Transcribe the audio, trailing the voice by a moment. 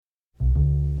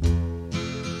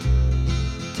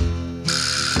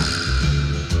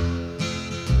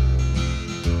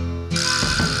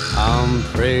I'm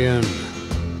praying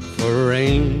for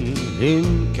rain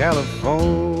in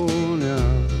California,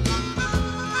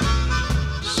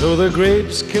 so the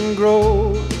grapes can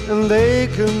grow and they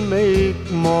can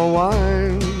make more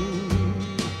wine.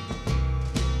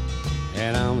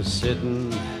 And I'm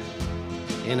sitting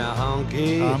in a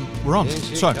honky. We're on. in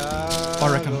So, I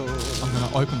reckon Chicago I'm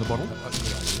going to open the bottle.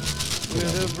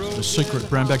 The secret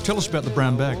brown bag. Tell us about the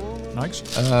brown bag, Nags.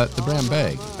 The brown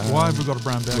bag. Why have we got a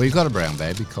brown bag? We've got a brown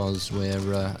bag because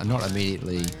we're not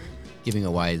immediately giving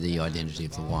away the identity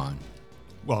of the wine.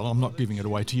 Well, I'm not giving it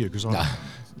away to you because I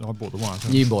bought the wine.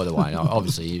 You bought the wine.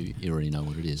 Obviously, you already know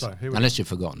what it is. So, here we Unless you've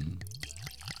forgotten.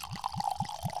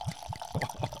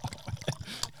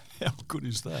 How good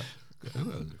is that?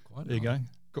 There you go.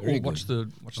 Very Watch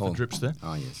the drips there.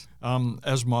 Oh, yes.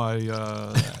 As my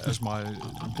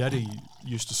daddy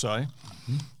used to say,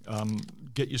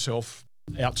 get yourself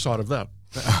outside of that.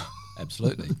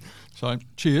 Absolutely. So,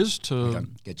 cheers to.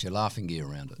 Get your laughing gear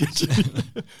around it.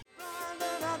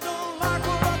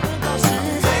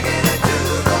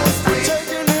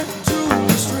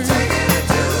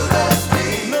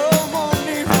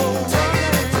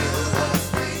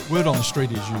 Word on the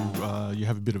street is you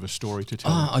have a bit of a story to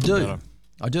tell.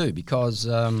 I do because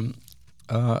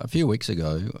a few weeks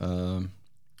ago,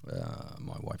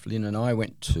 my wife Lynn and I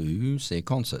went to see a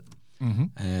concert,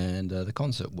 and the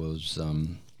concert was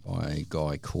by a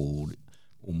guy called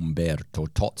Umberto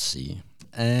Tozzi,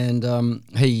 and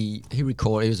he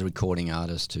was a recording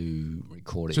artist who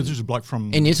recorded. So this is a bloke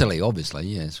from in Italy, obviously,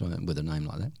 yes, with a name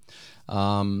like that.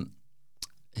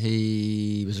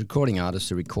 He was a recording artist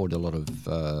who recorded a lot of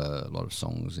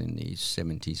songs in the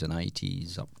 70s and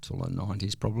 80s up till the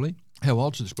 90s, probably. How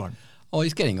old's this bloke? Oh,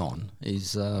 he's getting on.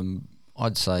 He's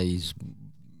I'd say he's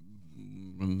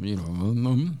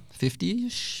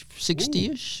 50-ish,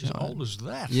 60-ish. How old is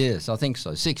that? Yes, I think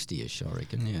so. 60-ish, I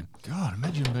reckon. Yeah. God,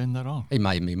 imagine being that old. He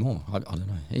may be more. I don't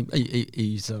know.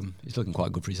 He's looking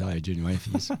quite good for his age anyway. If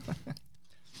he's.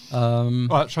 All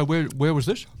right, so where was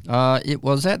this? It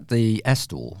was at the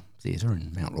Astor Theatre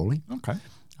in Mount Lawley. Okay.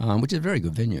 Which is a very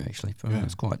good venue actually.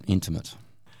 It's quite intimate.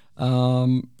 Now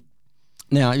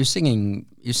you're singing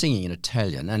in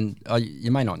Italian, and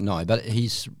you may not know, but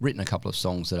he's written a couple of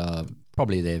songs that are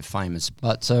probably they're famous.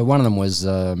 But one of them was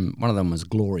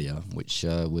Gloria, which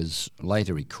was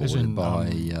later recorded by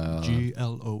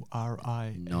Gloria.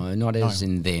 No, not as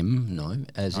in them. No,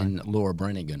 as in Laura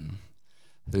Branigan,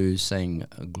 who sang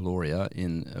Gloria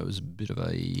it was a bit of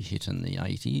a hit in the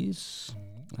 80s.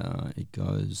 It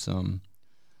goes,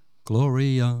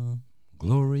 Gloria,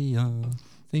 Gloria,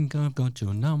 think I've got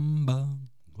your number,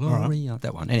 Gloria. Right.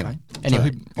 That one. Anyway,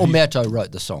 Umberto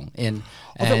wrote the song. And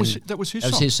that was his song? That was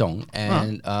his song.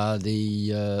 And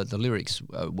the lyrics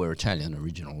were Italian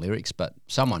original lyrics, but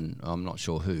someone, I'm not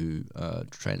sure who,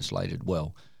 translated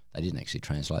well. They didn't actually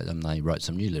translate them. They wrote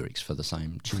some new lyrics for the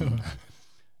same tune.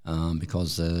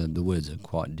 Because the words are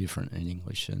quite different in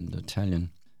English and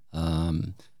Italian.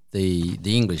 The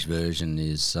English version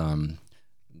is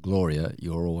Gloria,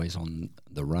 you're always on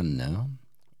the run now,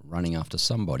 running after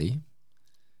somebody.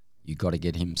 You got to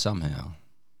get him somehow.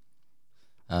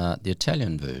 The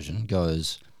Italian version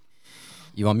goes,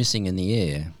 you are missing in the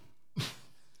air,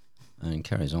 and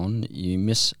carries on. You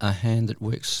miss a hand that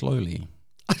works slowly,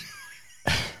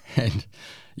 and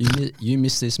you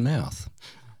miss this mouth.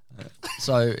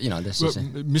 So, that's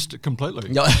missed it completely.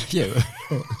 Yeah.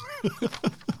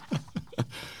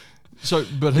 So,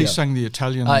 but he sang the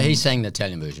Italian. He sang the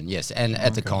Italian version, yes, and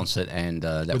at the concert, and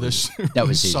that was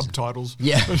his subtitles.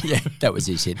 Yeah, that was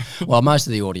his hit. Well, most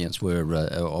of the audience were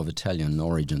of Italian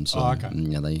origin. So,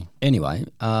 anyway,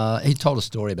 he told a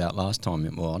story about last time.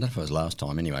 Well, I don't know if it was last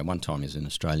time. Anyway, one time he was in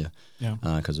Australia,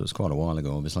 because it was quite a while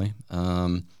ago, obviously,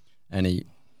 and he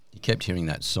kept hearing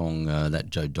that song,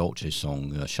 that Joe Dolce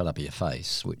song, "Shut Up Your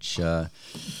Face," which was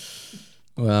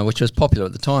popular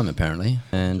at the time apparently,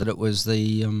 and it was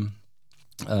the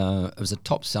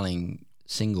top-selling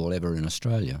single ever in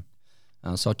Australia.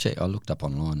 So I looked up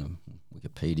online on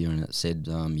Wikipedia, and it said,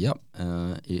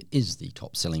 it is the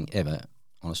top-selling ever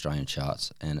on Australian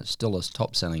charts, and it's still a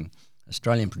top-selling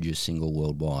Australian-produced single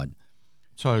worldwide.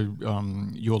 So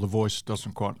You're the Voice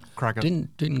doesn't quite crack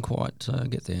it? Didn't quite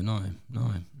get there, no.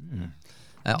 Yeah.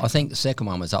 I think the second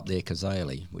one was Up There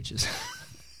Kazali, which is...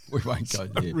 We won't go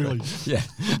there. Really? Yeah.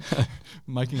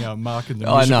 Making our mark in the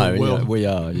musical world. Yeah, we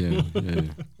are, yeah.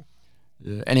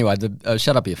 Anyway, the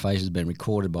Shut Up Your Face has been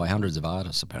recorded by hundreds of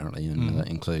artists, apparently, and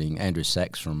including Andrew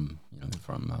Sachs from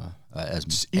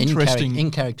as interesting in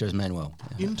character as Manuel.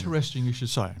 Interesting, you should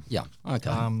say. Yeah.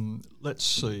 Okay. Let's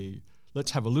see.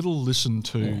 Let's have a little listen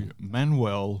to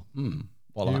Manuel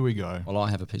Here we go. While I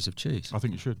have a piece of cheese. I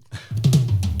think you should.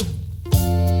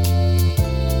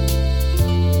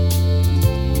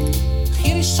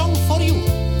 Here is a song for you.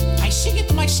 I sing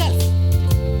it myself.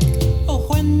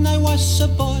 When I was a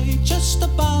boy, just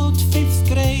about 5th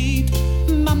grade,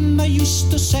 Mama used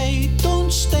to say,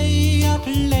 don't stay up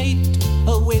late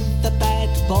with the bad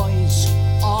boys,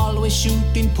 always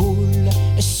shooting pool.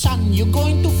 Son, you're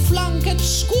going to flunk at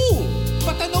school.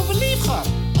 But I don't believe her.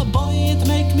 Boy, it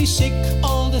make me sick,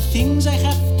 all the things I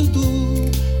have to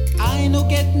do. I no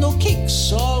get no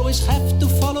kicks, always have to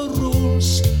follow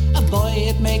rules. Boy,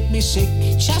 it make me sick,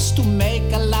 just to make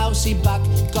a lousy buck.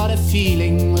 Got a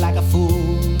feeling like a fool.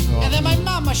 And then my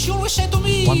mama, she always said to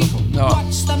me, Wonderful.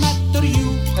 What's the matter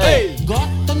you? Hey! Got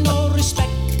no respect.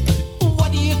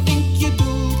 What do you think you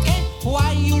do?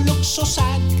 Why you look so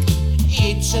sad?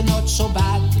 It's not so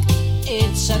bad.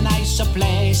 It's a nicer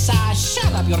place.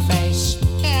 Shut up your face.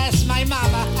 Yes, my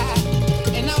mama.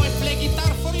 And now I play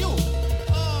guitar for you.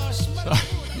 Oh, smart.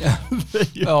 There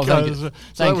you Oh, go. thank you. So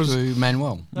Thank that was you,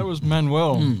 Manuel. that was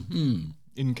Manuel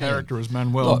in character as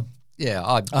Manuel. Look,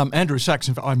 yeah, Andrew Sachs.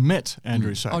 In fact, I met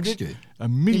Andrew Sachs. Oh, did you? A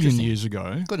million Interesting. years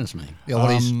ago. goodness me. Yeah, well,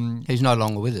 he's no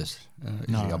longer with us, is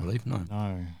he, I believe? No.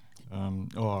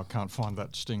 No. I can't find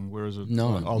that sting. Where is it?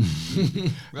 No.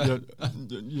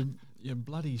 You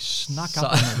bloody snuck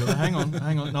up on me.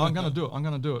 Hang on. No, I'm going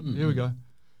to do it. Here we go.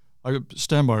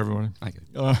 Stand by, everybody. Okay.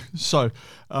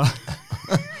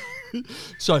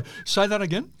 So say that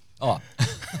again. Oh.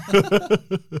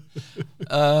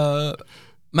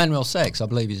 Manuel Sachs, I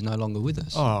believe he's no longer with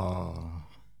us. Oh.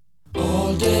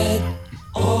 All dead,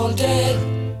 all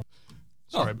dead.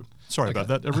 Sorry about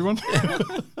that, everyone. Found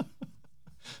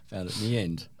it in the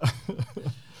end.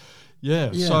 Yeah.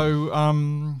 Yeah. So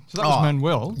that was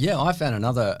Manuel. Yeah, I found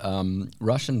another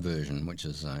Russian version, which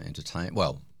is entertaining.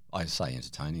 Well, I say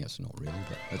entertaining, it's not really,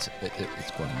 but it's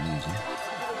quite amusing.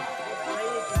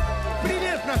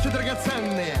 Привет, наши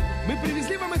драгоценные! Мы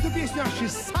привезли вам эту песню аж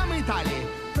из самой Италии.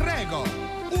 Prego!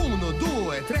 Uno,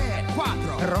 due, tre,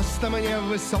 quattro! Ростом не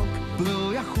высок,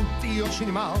 был я худ и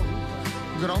очень мал.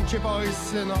 Громче пой,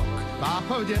 сынок,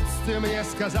 папа в детстве мне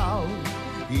сказал.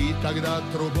 И тогда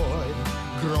трубой,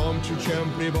 громче,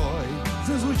 чем прибой,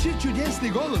 зазвучит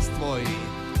чудесный голос твой.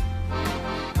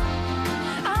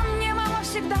 А мне мама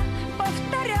всегда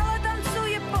повторяла,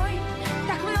 танцуй и пой.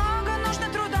 Так много нужно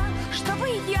труда, чтобы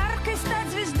яркой стать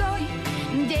звездой.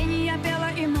 День я пела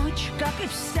и ночь, как и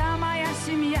вся моя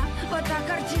семья. Вот так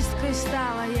артисткой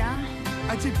стала я.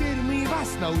 А теперь мы и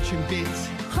вас научим петь.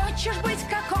 Хочешь быть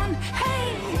как он?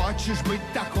 Эй! Хочешь быть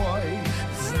такой?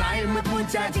 Знаем мы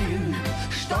путь один,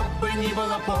 чтоб бы ни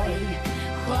было пой.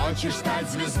 Хочешь стать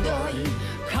звездой,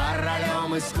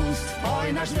 королем искусств,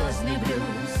 пой наш звездный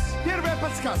блюз. Первая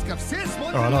подсказка, все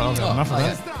смотрят. Enough of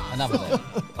that. Enough of that.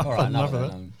 All right, enough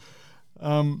of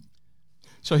that.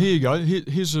 So here you go.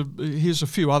 Here's a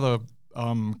few other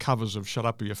covers of "Shut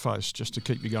Up or Your Face" just to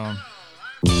keep you going.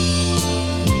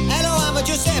 Hello, I'm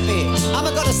Giuseppe.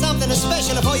 I'm gonna something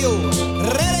special for you.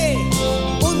 Ready?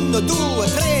 Uno, due,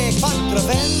 tre, quattro.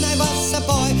 When I was a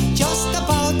boy, just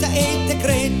about the 8th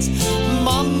grade,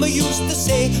 Mama used to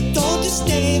say, don't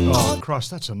stay Oh, on.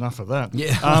 Christ, that's enough of that.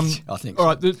 Yeah, I think All so.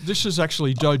 right, this is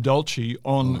actually Joe Dolce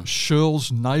on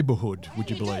Shirl's Neighbourhood, would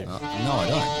you believe? No, I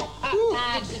don't.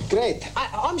 Great.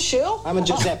 I'm Shirl. I'm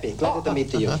Giuseppe. Glad to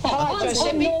meet you. Hi,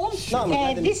 Giuseppe. No,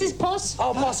 This is Puss.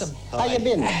 Oh, Possum. How you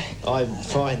been? I'm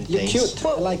fine, You're thanks. cute.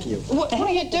 I like you. What do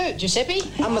you do, Giuseppe?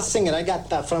 I'm a singer. I got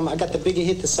the big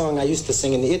hit song I used to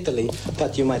sing in Italy.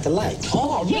 Thought you might like.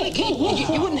 Oh, really?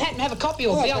 You wouldn't happen to have a copy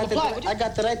or be able to play, would you? I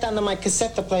got it right under my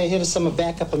cassette player. Here are some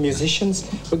backup musicians.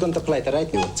 We're going to play it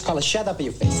right now. It's called "Shut Up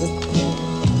Your Face."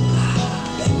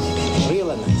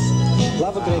 Really nice.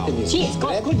 Love a great music. Gee, it's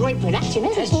got good reproduction,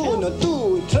 hasn't it? Uno,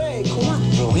 due, tre,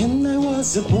 quattro. When I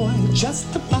was a boy,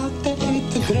 just about the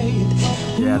 8th grade.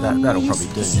 Yeah, that'll probably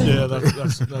do. Yeah,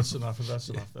 that's enough. That's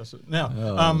enough. That's it.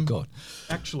 Now, God.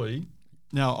 Actually,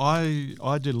 now I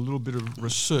did a little bit of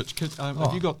research.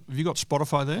 Have you got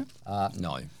Spotify there?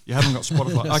 No. You haven't got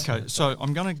Spotify. Okay, so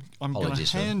I'm gonna Apologies,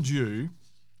 sir. hand you.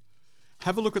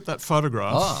 Have a look at that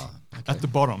photograph at the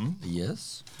bottom.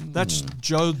 Yes. That's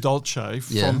Joe Dolce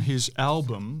Yeah. from his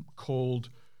album called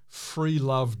Free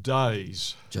Love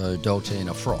Days. Joe Dolce in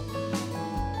a frock.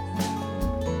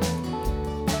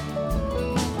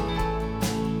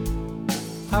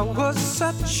 I was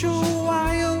such a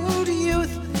wild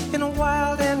youth in a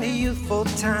wild and youthful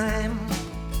time.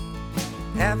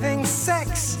 Having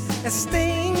sex and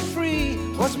staying free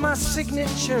was my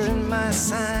signature and my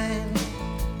sign.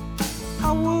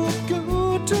 I would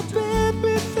go to bed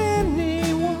with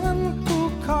anyone who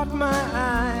caught my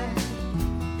eye,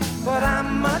 but I'm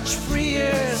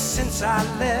since I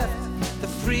left the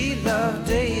free love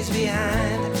days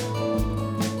behind.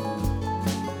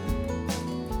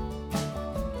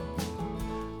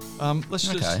 Let's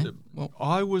Okay. just.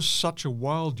 I was such a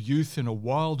wild youth in a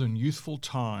wild and youthful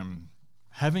time.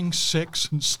 Having sex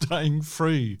and staying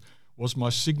free was my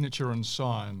signature and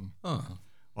sign. Oh.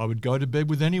 I would go to bed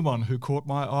with anyone who caught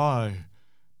my eye,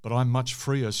 but I'm much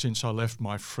freer since I left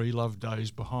my free love days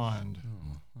behind.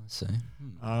 I see.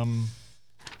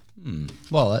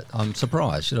 Well, I'm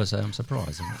surprised. Should I say I'm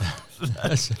surprised?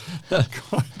 that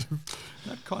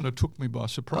kind of took me by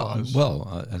surprise.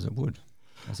 As it would.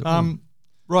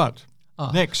 Right.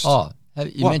 Next.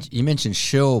 You mentioned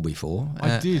Shirl before.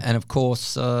 I did. And of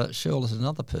course, Shirl is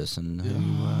another person who...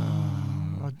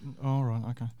 all right,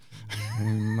 okay. Who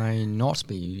may not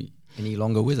be any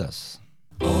longer with us.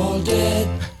 All dead,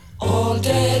 all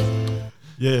dead.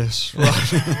 Yes,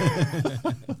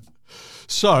 right.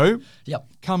 So,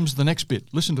 comes the next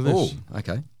bit. Listen to this. Oh,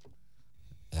 okay.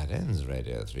 That ends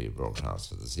Radio 3 broadcast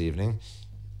for this evening.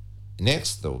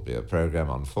 Next, there will be a program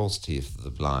on false teeth of the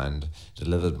blind,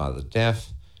 delivered by the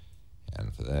deaf.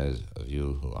 And for those of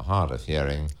you who are hard of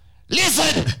hearing,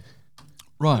 listen!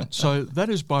 Right, so that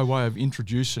is by way of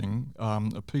introducing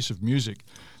a piece of music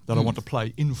that I want to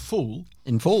play in full.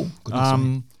 In full?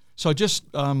 So just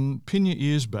pin your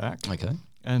ears back. Okay.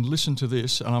 And listen to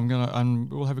this,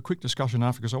 and we'll have a quick discussion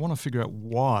after because I want to figure out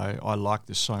why I like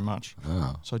this so much.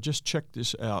 So just check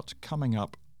this out. Coming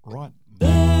up right now.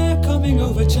 They're coming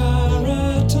over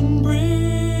Chariton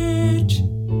Bridge.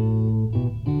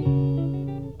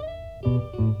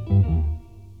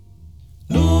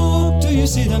 Look, do you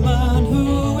see the man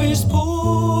who is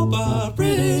poor but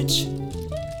rich?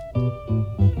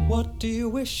 What do you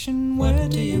wish and where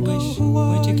do you go?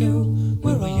 Where'd you go?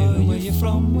 Where are you? Where you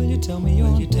from? Will you tell me your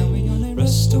name?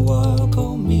 Rest a while,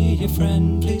 call me your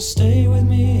friend. Please stay with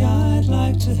me, I'd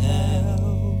like to help.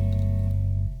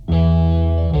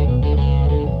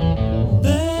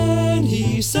 Then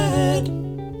he said,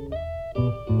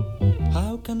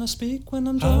 how can I speak when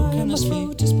I'm dry? How can I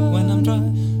speak when I'm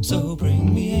dry? So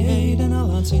bring me aid and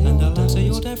I'll answer your and I'll answer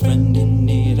your dear friend in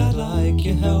need. I'd like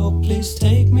your help. Please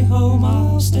take me home.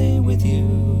 I'll stay with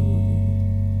you.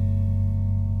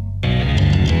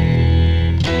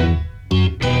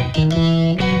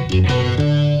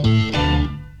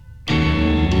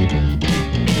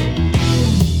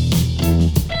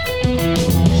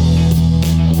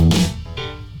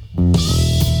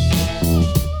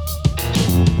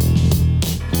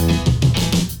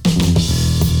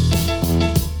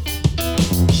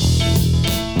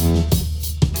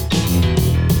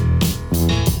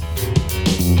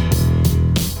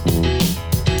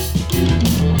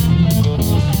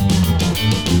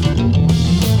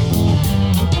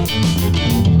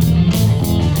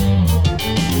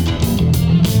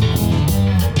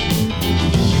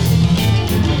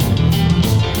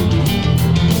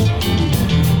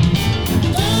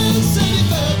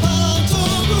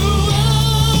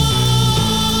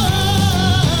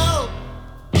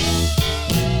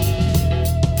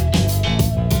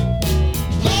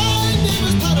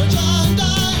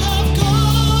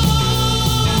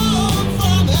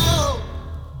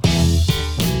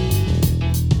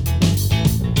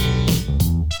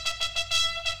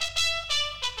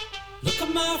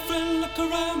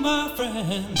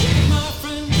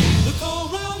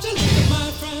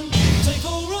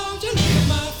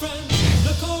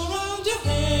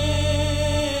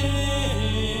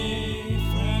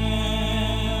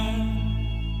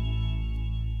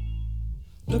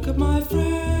 Look at my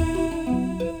friend.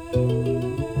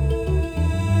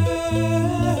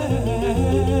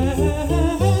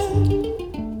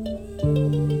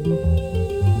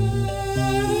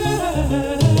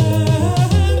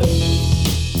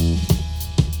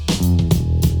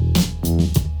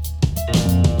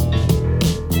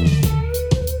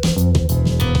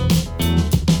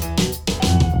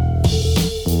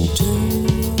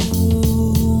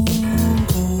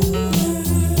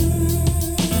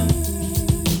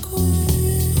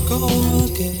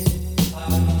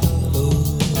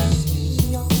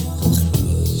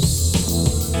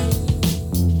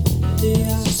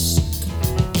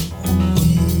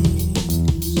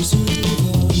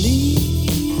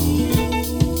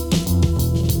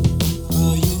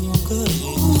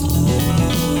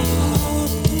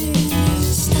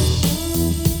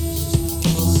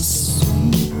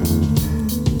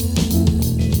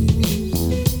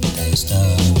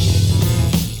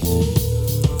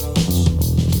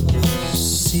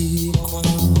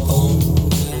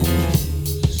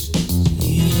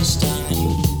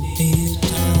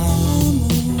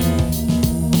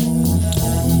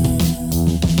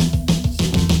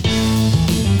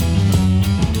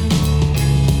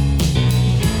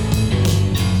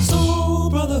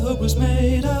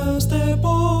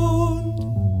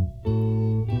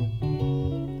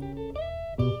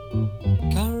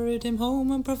 carried him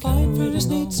home and provided for his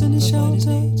needs and his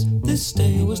shelter. This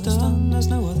day was done as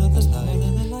no other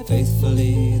like.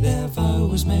 Faithfully their vow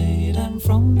was made, and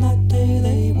from that day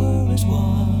they were as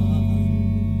one.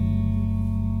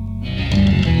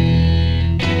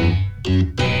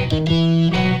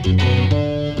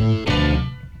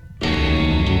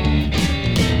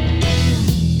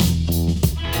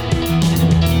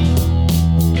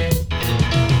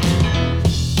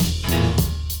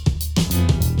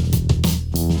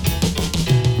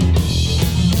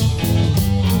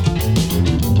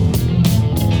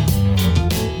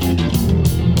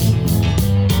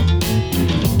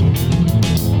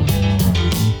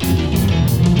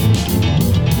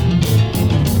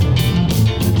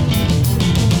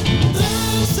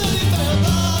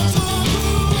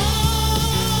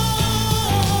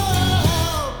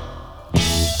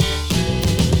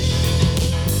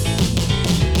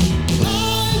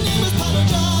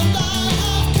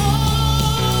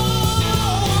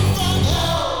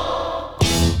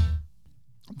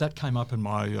 That came up in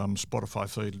my Spotify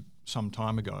feed some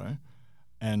time ago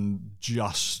and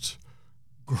just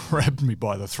grabbed me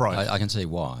by the throat. I can see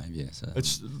why, yes.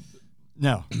 It's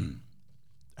now,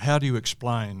 how do you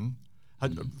explain,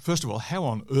 first of all, how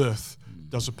on earth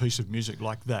does a piece of music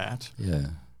like that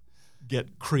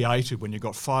get created when you've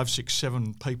got 5, 6,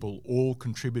 7 people all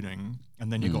contributing,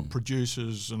 and then you've got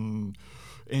producers and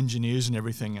engineers and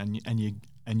everything,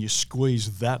 and you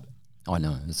squeeze that I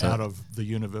know. It's out of the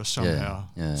universe somehow.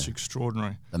 Yeah. It's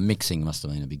extraordinary. The mixing must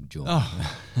have been a big job.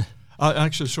 I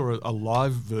actually saw a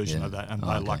live version of that, and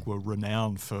they were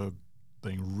renowned for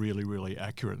being really, really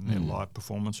accurate in their live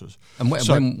performances. And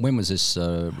when was this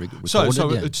recorded? So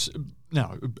it's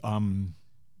now,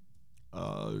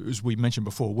 as we mentioned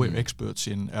before, we're experts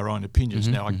in our own opinions.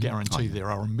 Now, I guarantee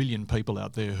there are a million people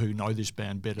out there who know this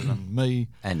band better than me.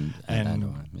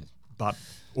 But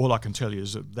all I can tell you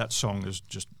is that song is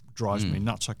just drives me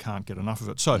nuts. I can't get enough of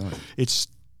it. So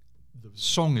the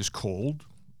song is called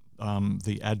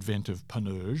The Advent of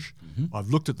Panurge. I've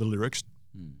looked at the lyrics,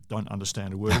 don't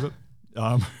understand a word of it.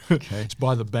 It's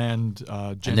by the band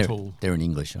Gentle. They're in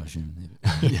English, I assume.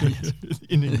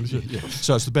 In English.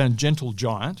 So it's the band Gentle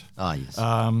Giant. Ah, yes.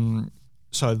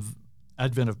 So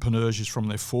Advent of Panurge is from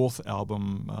their 4th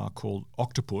album called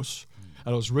Octopus.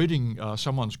 And I was reading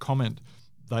someone's comment.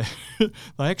 They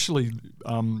actually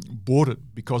bought it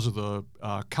because of the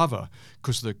cover,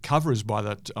 because the cover is by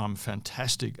that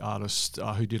fantastic artist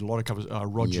who did a lot of covers,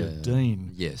 Roger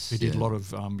Dean. Yes. He did a lot of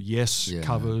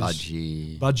covers.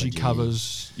 Budgie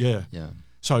covers. Yeah.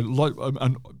 So,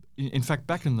 in fact,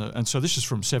 back in and so this is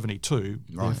from 72.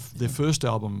 Right. Their first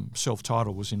album,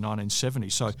 self-titled, was in 1970.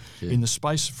 So in the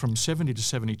space from 70 to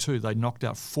 72, they knocked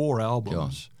out 4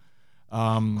 albums.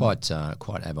 Quite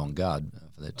avant-garde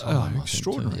for that time.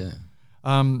 Extraordinary.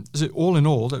 All in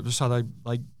all, so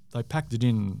they packed it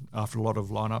in after a lot of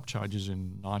line-up changes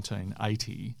in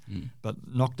 1980, but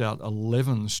knocked out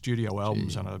 11 studio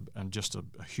albums and just a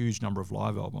huge number of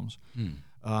live albums.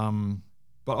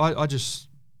 But I just...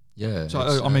 Yeah.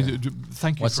 So,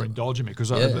 thank you for indulging me,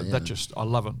 because I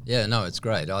love it. Yeah, no, it's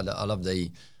great. I love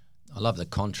the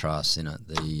contrast in it,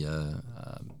 the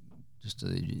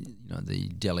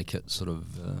delicate sort of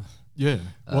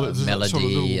melody, sort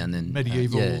of and then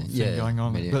medieval thing going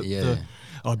on.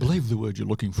 I believe the word you're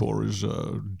looking for is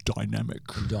dynamic.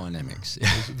 Dynamics.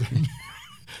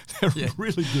 They're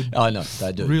really good. I know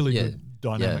they do. Really good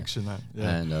dynamics in that.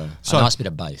 Yeah. And a nice bit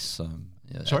of bass.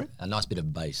 Sorry, a nice bit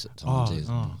of bass at times.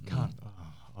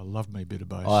 I love me a bit of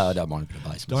bass. I don't mind a bit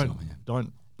of bass.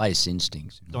 Don't bass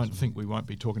instincts. Don't think we won't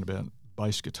be talking about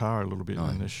bass guitar a little bit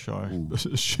in this show,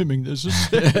 assuming there's a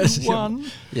second one.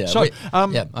 Yeah. So,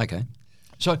 okay.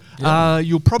 So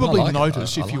you'll probably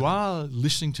notice if you are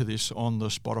listening to this on the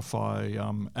Spotify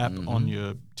app on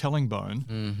your Telling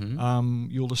Bone,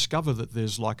 you'll discover that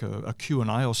there's like a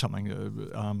Q&A or something,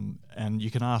 and you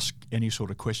can ask any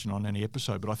sort of question on any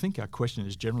episode. But I think our question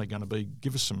is generally going to be,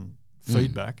 give us some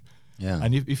feedback. Yeah.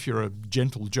 And if you're a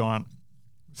Gentle Giant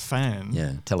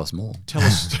fan, tell us more.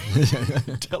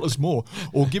 Tell us more,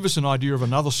 or give us an idea of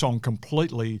another song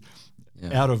completely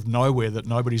out of nowhere that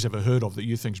nobody's ever heard of that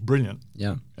you think's brilliant.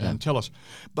 And tell us.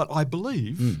 But I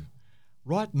believe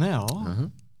right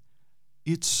now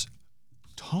it's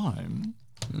time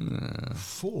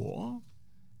for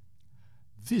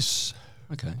this.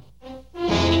 Okay.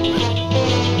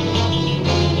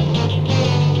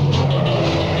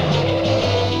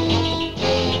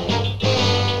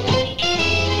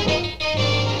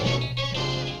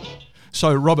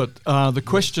 So, Robert, the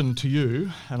question to you,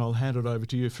 and I'll hand it over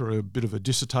to you for a bit of a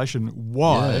dissertation.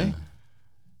 Why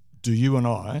do you and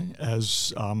I,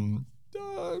 as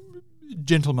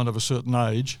gentlemen of a certain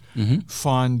age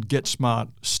find Get Smart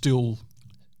still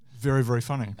very, very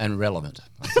funny. And relevant.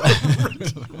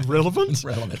 Relevant?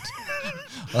 Relevant.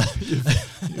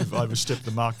 You've overstepped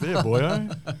the mark there,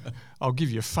 boyo. I'll give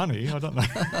you funny. I don't know.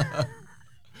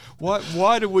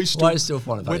 Why do we still? Why is still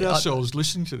funny? Wet ourselves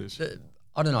listening to this?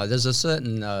 I don't know. There's a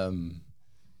certain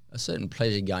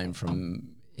pleasure gained from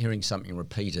hearing something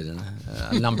repeated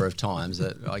a number of times.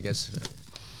 That I guess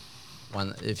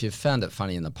if you've found it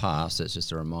funny in the past, it's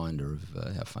just a reminder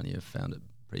of how funny you've found it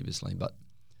previously. But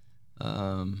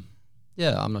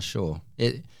yeah, I'm not sure.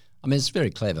 It's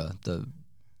very clever. The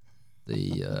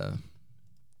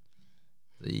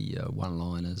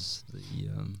one-liners.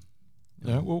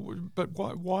 But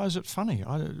why is it funny?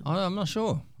 I'm not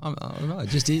sure. I don't know. It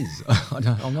just is.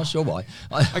 I'm not sure why.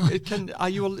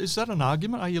 Is that an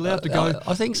argument? Are you allowed to go?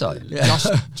 I think so. Yeah.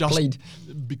 Just plead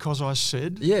because I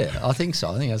said. Yeah, I think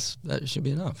so. I think that should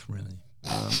be enough, really.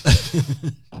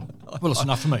 Well, it's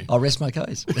enough for me. I'll rest my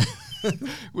case.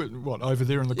 What, over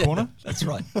there in the corner? That's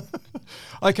right.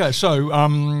 Okay, so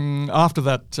after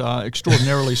that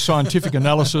extraordinarily scientific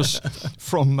analysis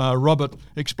from Robert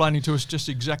explaining to us just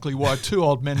exactly why two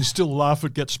old men still laugh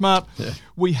at Get Smart,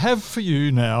 we have for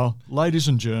you now, ladies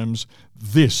and germs,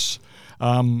 this,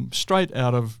 straight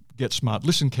out of Get Smart.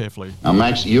 Listen carefully. Now,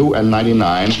 Max, you and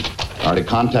 99 are to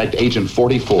contact Agent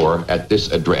 44 at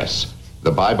this address.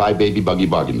 The Bye Bye Baby Buggy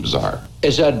Bargain Bazaar.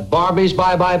 Is that Barbie's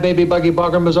Bye Bye Baby Buggy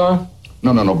Bargain Bazaar?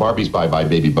 No. Barbie's Bye Bye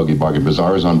Baby Buggy Bargain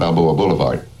Bazaar is on Balboa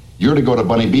Boulevard. You're to go to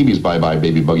Bunny Beebe's Bye Bye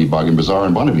Baby Buggy Bargain Bazaar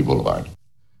on Bonnaby Boulevard.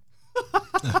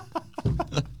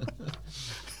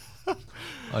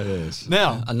 Oh, yes.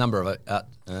 Now a number of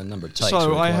takes.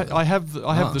 So I have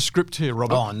the script here,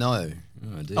 Robert. Oh no!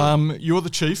 Oh, dear. You're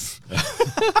the chief.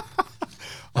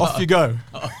 Off you go.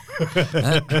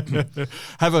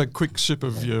 Have a quick sip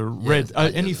of your red.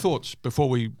 Any thoughts before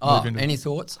we move into? Any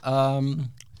thoughts?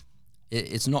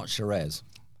 It's not Shiraz.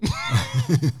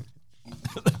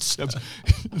 That sounds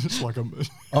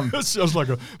like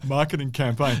a marketing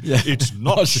campaign. Yeah. It's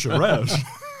not Shiraz.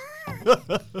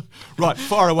 Right,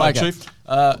 fire away, Chief.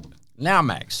 Now,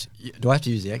 Max, do I have to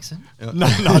use the accent?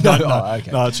 No, don't. Oh,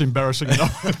 okay. No, it's embarrassing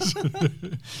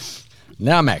enough.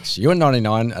 Now, Max, you and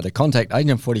 99 are to contact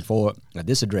Agent 44 at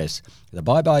this address, the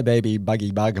Bye Bye Baby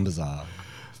Buggy Bargain Bazaar.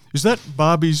 Is that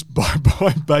Barbie's Bye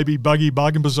Bye Baby Buggy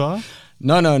Bargain Bazaar?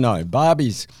 No.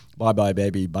 Barbie's Bye Bye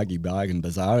Baby Buggy Bargain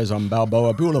Bazaar is on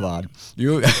Balboa Boulevard.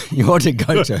 You ought to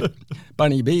go to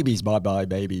Bunny Beebe's Bye Bye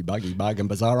Baby Buggy Bargain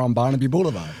Bazaar on Barnaby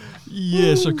Boulevard.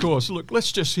 Yes, of course. Look,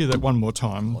 let's just hear that one more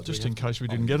time, just in case we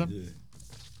didn't get it.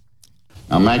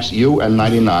 Now, Max, you and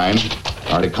 99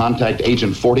 are to contact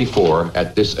Agent 44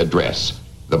 at this address,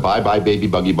 the Bye Bye Baby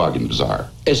Buggy Bargain Bazaar.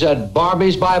 Is that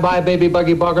Barbie's Bye Bye Baby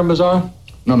Buggy Bargain Bazaar?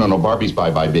 No. Barbie's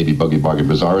Bye Bye Baby Buggy Bargain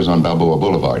Bazaar is on Balboa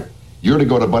Boulevard. You're to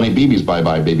go to Bunny Beebe's Bye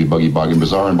Bye Baby Buggy Bargain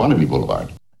Bazaar on Bonnaby Boulevard.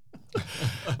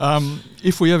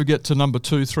 If we ever get to number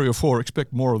 2, 3, or 4,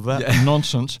 expect more of that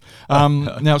nonsense.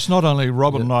 Now, it's not only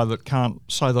Robert and I that can't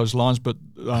say those lines, but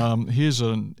here's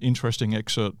an interesting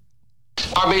excerpt.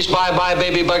 Barbie's Bye Bye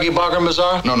Baby Buggy Bargain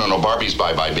Bazaar? No. Barbie's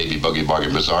Bye Bye Baby Buggy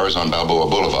Bargain Bazaar is on Balboa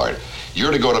Boulevard.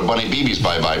 You're to go to Bunny Beebe's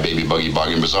Bye Bye Baby Buggy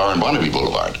Bargain Bazaar on Bonnaby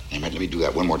Boulevard. Hey, man, let me do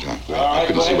that one more time. I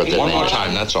couldn't see what that One more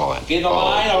time, that's all. Get the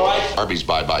line, all right? Barbie's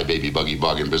Bye Bye Baby Buggy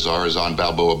Bargain Bazaar is on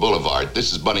Balboa Boulevard.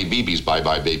 This is Bunny Beebe's Bye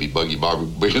Bye Baby Buggy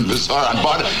Bargain Bazaar on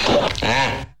Bonnaby.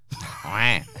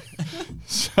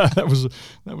 So that was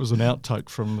an outtake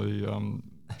from the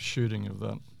shooting of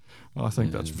that. I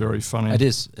think that's very funny. It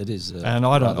is. And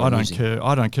I don't care.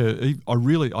 I don't care.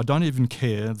 I don't even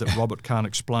care that Robert can't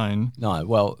explain. No,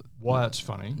 well, why it's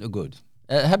funny. Good.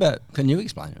 How about? Can you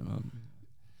explain it?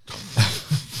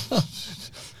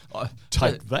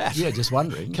 Take that. Yeah, just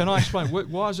wondering. Can I explain?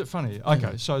 Why is it funny?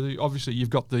 Okay, so obviously you've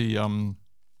got the.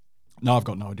 No, I've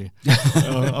got no idea.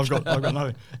 I've got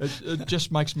no. It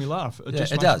just makes me laugh. It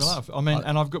makes me laugh. I mean,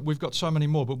 and we've got so many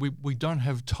more, but we don't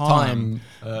have time.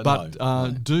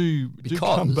 Do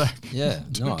come back. Yeah,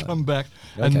 come back.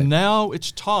 Okay. And now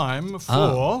it's time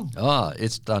for.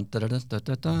 It's dun dun dun dun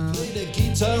dun dun. Play the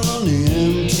guitar on the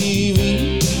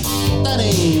MTV. That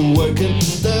ain't working.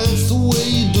 That's the way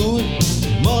you do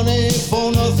it. Money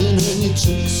for nothing and your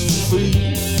chicks for free.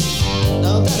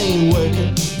 Now that ain't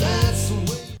working. That's the way.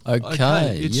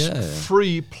 Okay, it's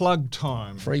free plug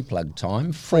time. Free plug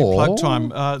time for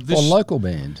local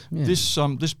band. Yeah. This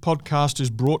podcast is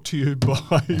brought to you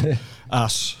by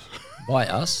us. By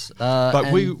us.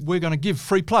 But we're going to give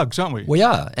free plugs, aren't we? We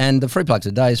are, and the free plug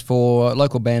today is for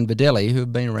local band Videlli,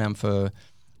 who've been around for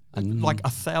like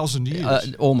 1,000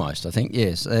 years. Almost, I think.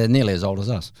 Yes, nearly as old as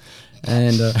us.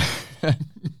 And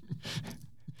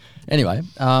anyway.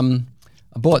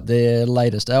 I bought their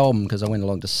latest album because I went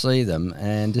along to see them,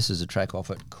 and this is a track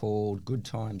off it called Good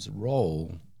Times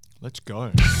Roll. Let's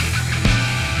go.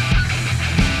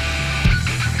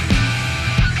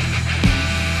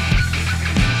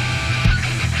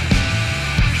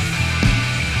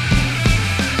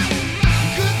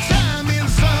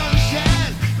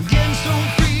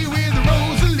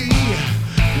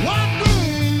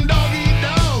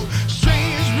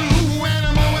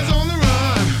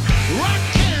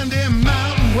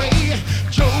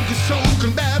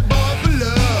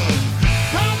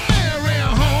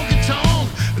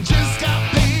 Just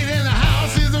got paid in the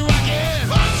house is a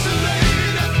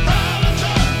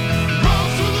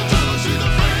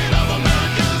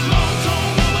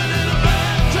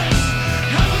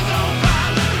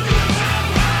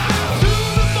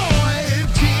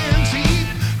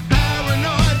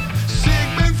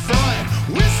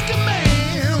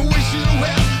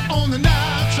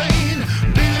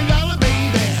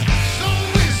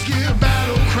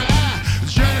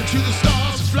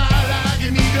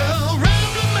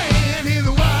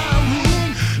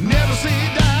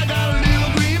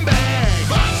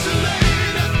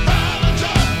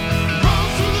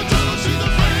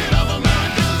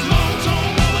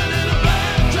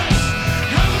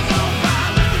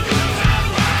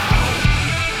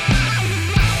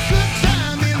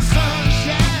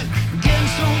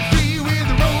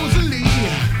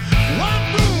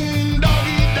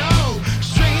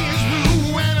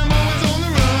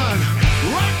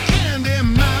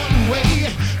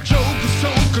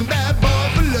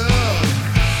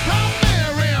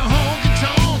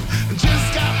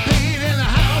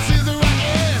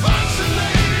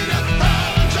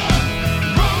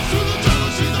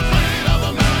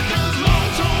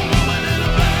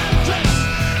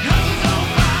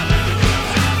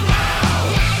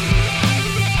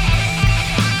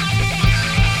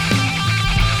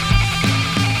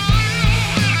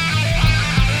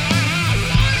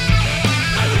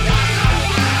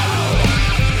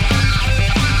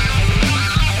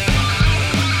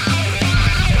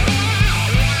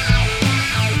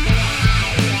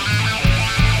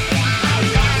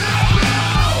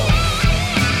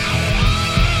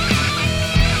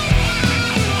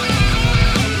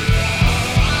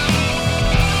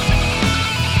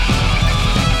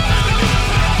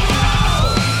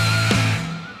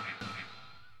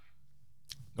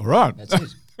right. That's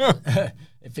it.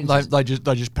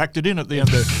 They just packed it in at the end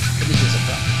there.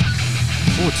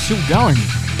 Oh, it's still going.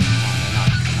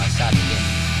 I started again.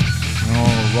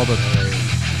 Oh, Robert,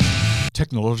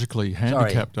 technologically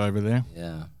handicapped over there.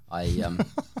 Yeah, I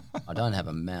don't have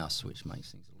a mouse, which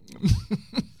makes things a little.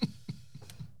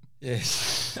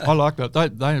 Yes, I like that. They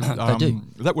do.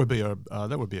 That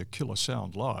would be a killer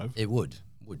sound live. It would.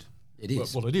 It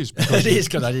is. Well, it is. It is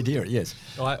because I did hear it. Yes,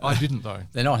 I didn't though.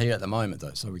 They're not here at the moment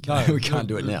though, so we can't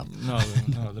do it now. No,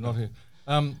 they're not here.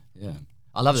 Yeah,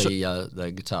 I love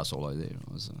the guitar solo there.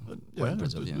 It was quite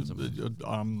impressive.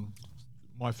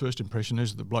 My first impression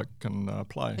is the bloke can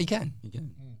play. He can.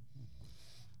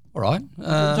 All right.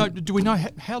 Do we know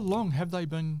how long have they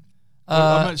been?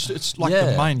 I mean, it's like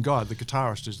the main guy. The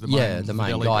guitarist is the main. Yeah, the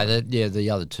main guy. The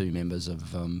other two members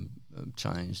have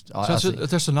changed.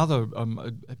 That's another.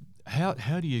 How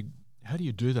do you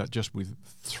do that just with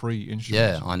three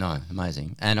instruments? Yeah, I know,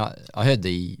 amazing. And I heard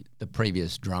the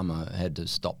previous drummer had to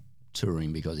stop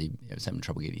touring because he was having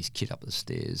trouble getting his kit up the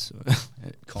stairs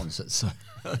at concerts. So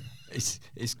he's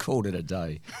called it a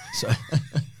day. So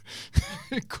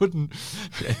it couldn't.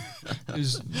 Yeah.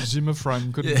 His Zimmer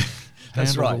frame couldn't. Yeah.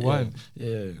 That's handle right. the weight.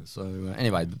 Yeah. So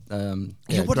anyway,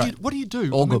 what do you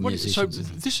do? All good musicians. So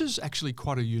this is actually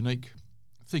quite a unique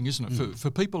thing, isn't it? For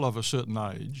people of a certain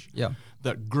age,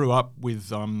 that grew up with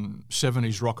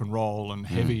 70s rock and roll and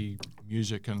heavy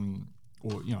music and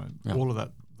all of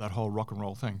that whole rock and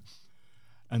roll thing,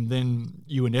 and then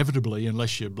you inevitably,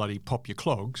 unless you bloody pop your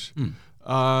clogs,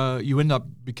 you end up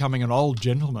becoming an old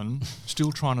gentleman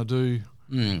still trying to do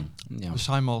the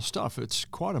same old stuff. It's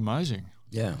quite amazing.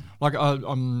 Yeah. Like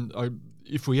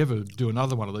if we ever do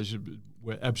another one of these,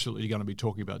 we're absolutely going to be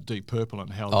talking about Deep Purple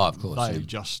and how they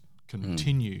just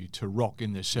continue to rock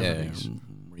in their 70s.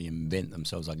 Reinvent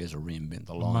themselves, I guess, or reinvent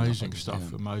the line. Amazing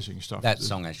stuff. That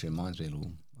song actually reminds me a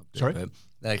little of Sorry?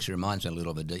 That actually reminds me a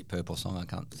little of a Deep Purple song. I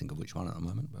can't think of which one at the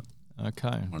moment, but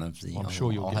okay. One of the, I'm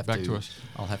sure you'll get back to us.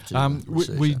 I'll have to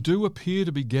we do appear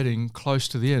to be getting close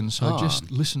to the end, so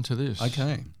just listen to this.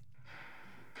 Okay.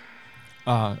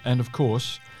 And of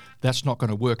course, that's not going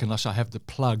to work unless I have the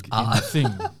plug in the thing.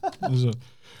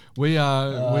 We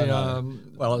are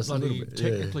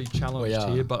technically challenged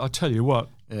here, but I tell you what,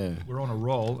 We're on a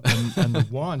roll, and the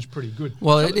wine's pretty good.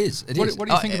 Well, it is. What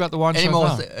do you think about the wine so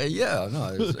far?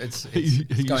 It's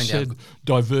he going said down.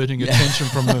 diverting attention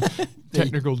from the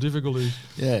technical difficulties.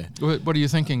 Yeah. What are you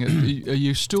thinking? Are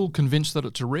you still convinced that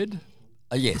it's a red?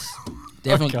 Yes.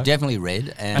 Definitely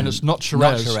red. And it's not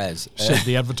Shiraz, Not Shiraz. said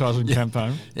the advertising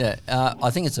campaign. Yeah.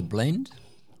 I think it's a blend.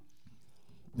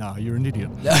 No, you're an idiot.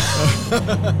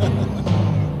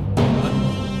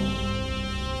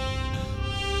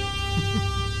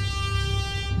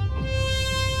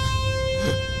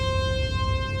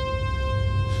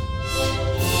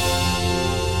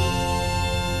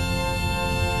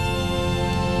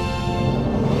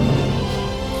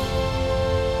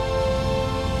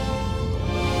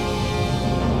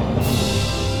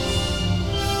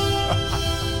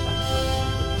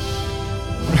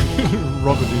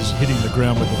 Robert is hitting the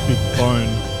ground with a big bone.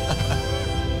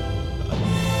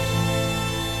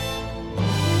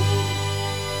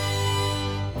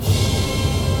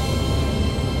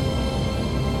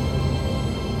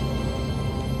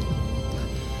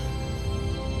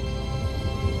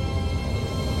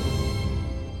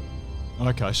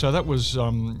 Okay, so that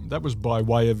was by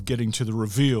way of getting to the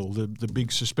reveal, the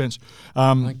big suspense.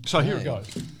 So here it goes,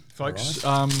 folks.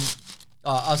 Right.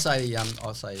 I'll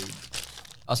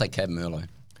say Cab Merlot.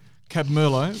 Cab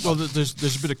Merlot. Well,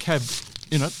 there's a bit of cab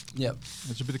in it. Yep.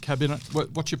 There's a bit of cab in it.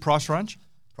 What's your price range?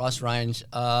 Price range,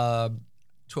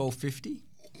 $12.50 to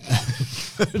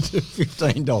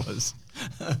 $15.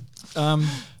 Well,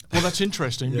 that's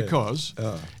interesting because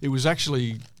it was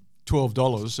actually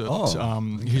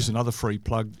 $12 at, here's another free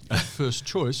plug, First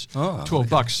Choice,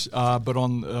 $12, but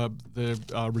on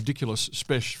the ridiculous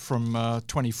special from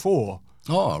 24.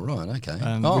 Oh, right, okay.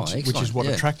 And which is what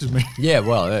attracted me. Yeah,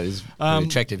 well, that is very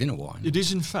attractive in a wine. It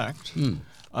is, in fact,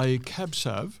 a Cab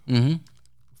Sav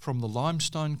from the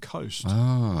Limestone Coast.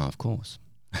 Ah, of course.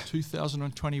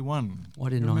 2021. Why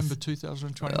didn't you remember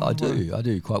 2021? I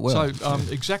do quite well. So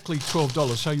exactly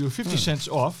 $12. So you were 50 cents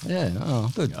off. Yeah.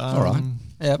 Oh, good. All right.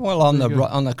 Yeah. Well, on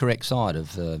the correct side of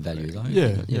value, though.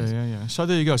 Yeah. So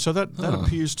there you go. So that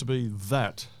appears to be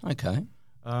that. Okay.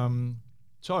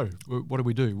 So what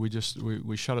do?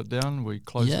 We shut it down. We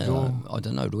close the door. I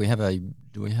don't know. Do we have a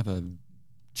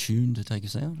tune to take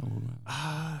us out? Or?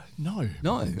 No.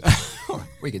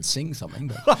 We could sing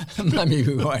something, but maybe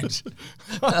we won't.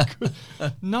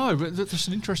 No, but that's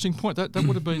an interesting point. That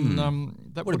would have been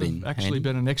would have actually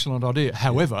been an excellent idea.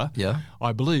 However,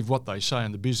 I believe what they say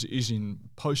in the biz is in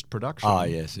post-production. Ah,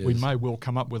 yes. We may well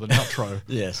come up with an outro.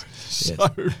 Yes. So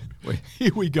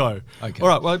here we go. Okay. All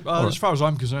right. Well, as far as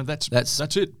I'm concerned, that's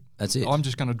it. That's it. I'm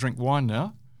just going to drink wine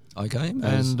now. Okay.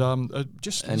 And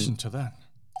just listen to that.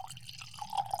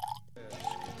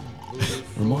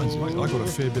 Reminds me. I got a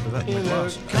fair bit of that in the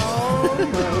glass.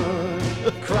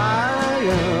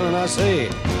 Crying, I say,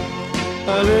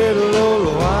 a little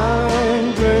old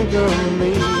wine drink of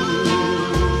me.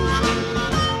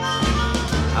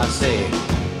 I say,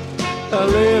 a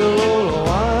little old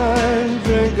wine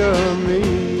drink of me.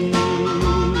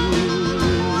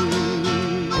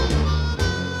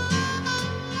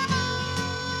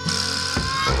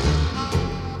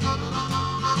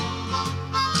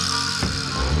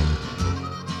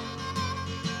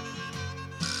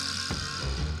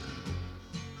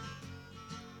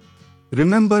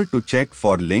 Remember to check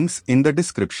for links in the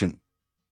description.